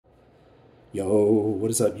Yo,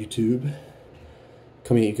 what is up, YouTube?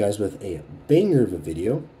 Coming at you guys with a banger of a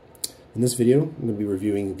video. In this video, I'm going to be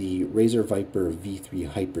reviewing the Razer Viper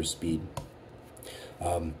V3 Hyperspeed.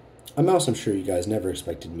 A mouse I'm sure you guys never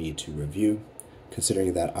expected me to review,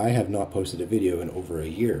 considering that I have not posted a video in over a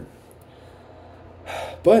year.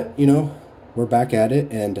 But, you know, we're back at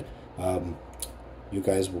it, and you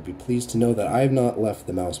guys will be pleased to know that I have not left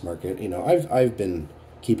the mouse market. You know, I've been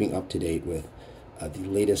keeping up to date with the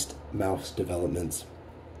latest mouse developments,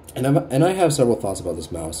 and I have several thoughts about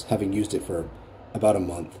this mouse, having used it for about a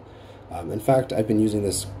month. In fact, I've been using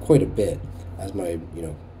this quite a bit as my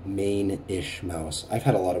main-ish mouse. I've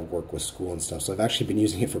had a lot of work with school and stuff, so I've actually been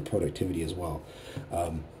using it for productivity as well.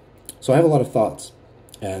 So I have a lot of thoughts,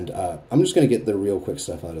 and I'm just going to get the real quick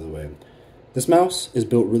stuff out of the way. This mouse is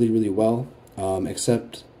built really well,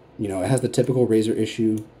 except it has the typical Razer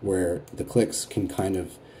issue where the clicks can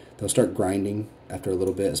they'll start grinding after a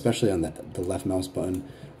little bit, especially on the left mouse button.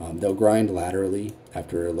 They'll grind laterally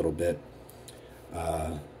after a little bit.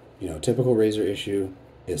 Typical Razer issue.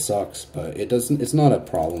 It sucks, but it's not a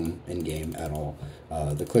problem in game at all.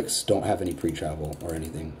 The clicks don't have any pre-travel or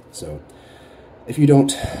anything. So if you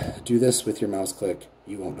don't do this with your mouse click,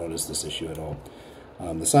 you won't notice this issue at all.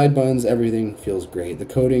 The side buttons, everything feels great. The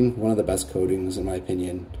coating, one of the best coatings in my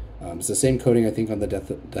opinion. It's the same coating I think on the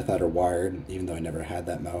Death Adder Wired, even though I never had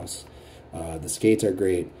that mouse. The skates are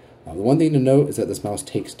great. The one thing to note is that this mouse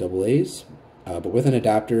takes AA's, but with an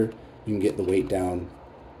adapter you can get the weight down.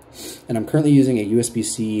 And I'm currently using a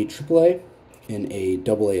USB-C AAA in a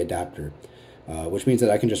AA adapter, which means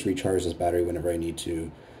that I can just recharge this battery whenever I need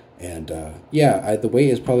to. And the weight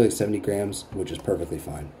is probably like 70 grams, which is perfectly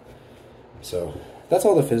fine. So that's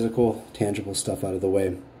all the physical, tangible stuff out of the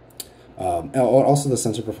way. Also, the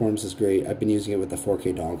sensor performance is great. I've been using it with the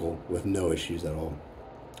 4K dongle with no issues at all.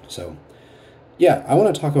 So yeah, I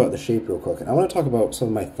want to talk about the shape real quick, and I want to talk about some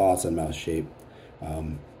of my thoughts on mouse shape.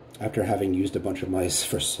 After having used a bunch of mice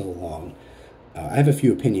for so long, I have a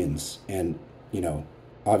few opinions, and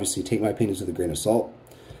obviously take my opinions with a grain of salt.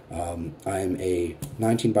 I'm a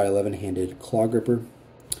 19 by 11 handed claw gripper,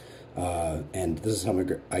 and this is how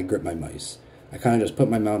I grip my mice. I kind of just put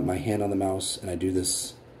my hand on the mouse, and I do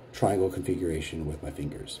this triangle configuration with my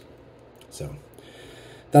fingers. So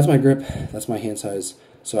that's my grip, that's my hand size.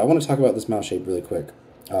 So I want to talk about this mouse shape really quick.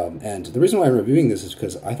 And the reason why I'm reviewing this is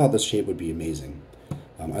because I thought this shape would be amazing.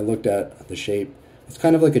 I looked at the shape. It's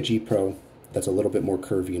kind of like a G Pro that's a little bit more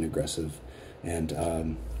curvy and aggressive. And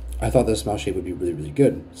I thought this mouse shape would be really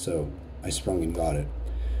good. So I sprung and got it.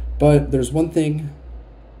 But there's one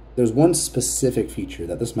specific feature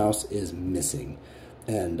that this mouse is missing.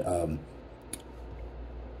 And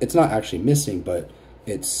it's not actually missing, but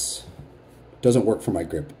doesn't work for my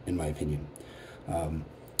grip, in my opinion.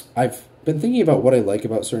 I've been thinking about what I like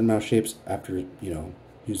about certain mouse shapes after,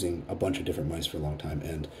 using a bunch of different mice for a long time,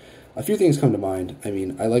 and a few things come to mind. I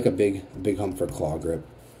mean, I like a big hump for claw grip.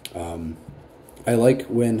 I like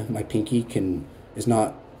when my pinky is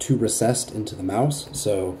not too recessed into the mouse,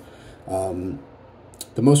 so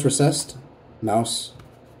the most recessed mouse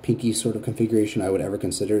pinky sort of configuration I would ever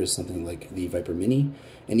consider is something like the Viper Mini,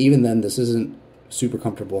 and even then this isn't super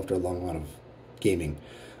comfortable after a long amount of gaming.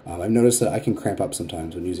 I've noticed that I can cramp up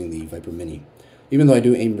sometimes when using the Viper Mini, even though I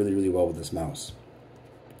do aim really well with this mouse.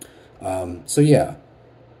 So yeah,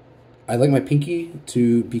 I like my pinky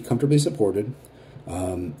to be comfortably supported.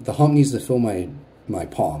 The hump needs to fill my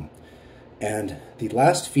palm. And the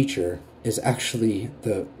last feature is actually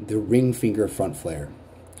the ring finger front flare.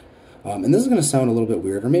 And this is going to sound a little bit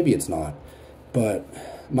weird, or maybe it's not, but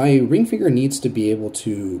my ring finger needs to be able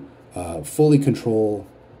to fully control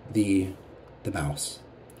the mouse,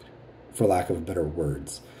 for lack of better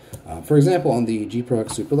words. For example, on the G Pro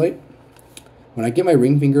X Superlight, when I get my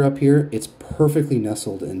ring finger up here, it's perfectly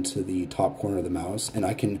nestled into the top corner of the mouse, and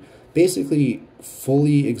I can basically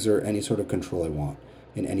fully exert any sort of control I want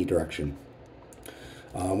in any direction.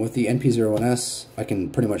 With the NP01S, I can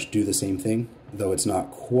pretty much do the same thing, though it's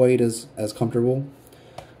not quite as comfortable.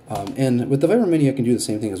 And with the Viper Mini, I can do the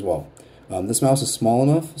same thing as well. This mouse is small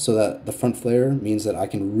enough so that the front flare means that I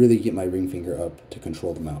can really get my ring finger up to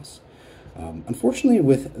control the mouse. Unfortunately,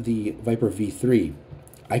 with the Viper V3,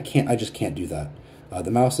 I just can't do that.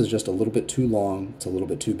 The mouse is just a little bit too long, it's a little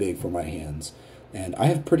bit too big for my hands, and I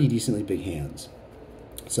have pretty decently big hands.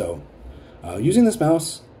 So, using this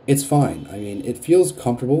mouse, it's fine. I mean, it feels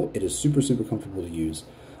comfortable, it is super comfortable to use.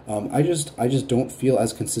 I just don't feel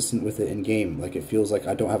as consistent with it in game. Like, it feels like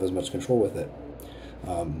I don't have as much control with it.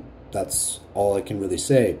 That's all I can really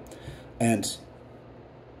say. And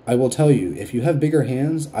I will tell you, if you have bigger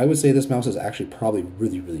hands, I would say this mouse is actually probably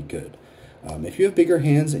really good. If you have bigger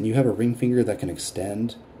hands and you have a ring finger that can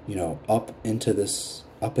extend, you know, up into this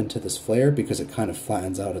flare because it kind of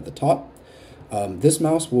flattens out at the top, this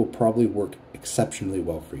mouse will probably work exceptionally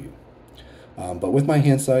well for you. But with my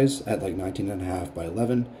hand size at like 19.5 by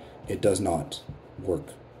 11, it does not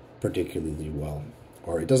work particularly well,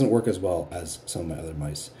 or it doesn't work as well as some of my other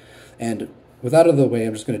mice. And with that out of the way,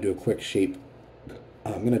 I'm just going to do a quick shape.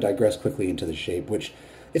 I'm going to digress quickly into the shape, which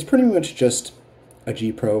is pretty much just a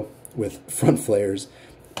G Pro with front flares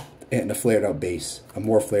and a flared out base, a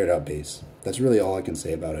more flared out base. That's really all I can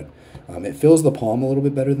say about it. It fills the palm a little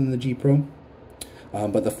bit better than the G Pro,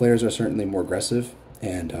 but the flares are certainly more aggressive.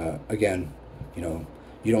 And again, you know,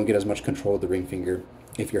 you don't get as much control of the ring finger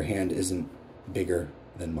if your hand isn't bigger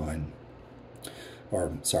than mine.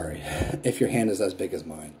 Or, sorry, if your hand is as big as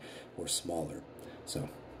mine or smaller. So,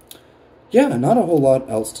 yeah, not a whole lot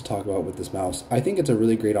else to talk about with this mouse. I think it's a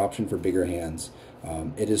really great option for bigger hands.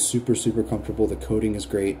 It is super, super comfortable. The coating is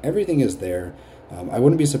great. Everything is there. I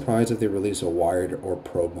wouldn't be surprised if they release a wired or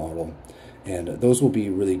pro model. And those will be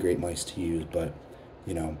really great mice to use. But,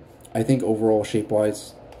 you know, I think overall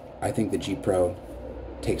shape-wise, I think the G Pro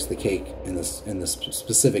takes the cake in this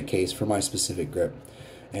specific case for my specific grip.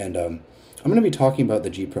 And I'm going to be talking about the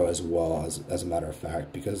G Pro as well, as a matter of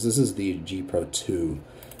fact, because this is the G Pro 2,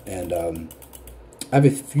 and I have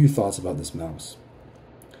a few thoughts about this mouse.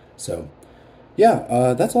 So,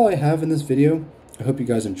 yeah, that's all I have in this video. I hope you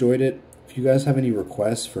guys enjoyed it. If you guys have any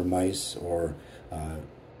requests for mice, or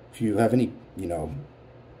if you have any, you know,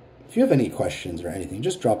 if you have any questions or anything,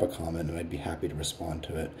 just drop a comment and I'd be happy to respond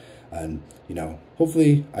to it. And, you know,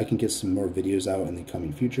 hopefully I can get some more videos out in the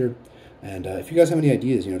coming future. And if you guys have any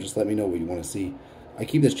ideas, you know, just let me know what you want to see. I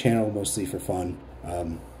keep this channel mostly for fun.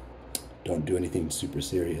 Don't do anything super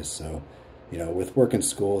serious. So, you know, with work and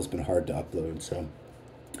school, it's been hard to upload. So,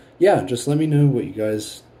 yeah, just let me know what you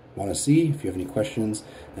guys want to see, if you have any questions,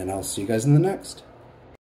 and I'll see you guys in the next.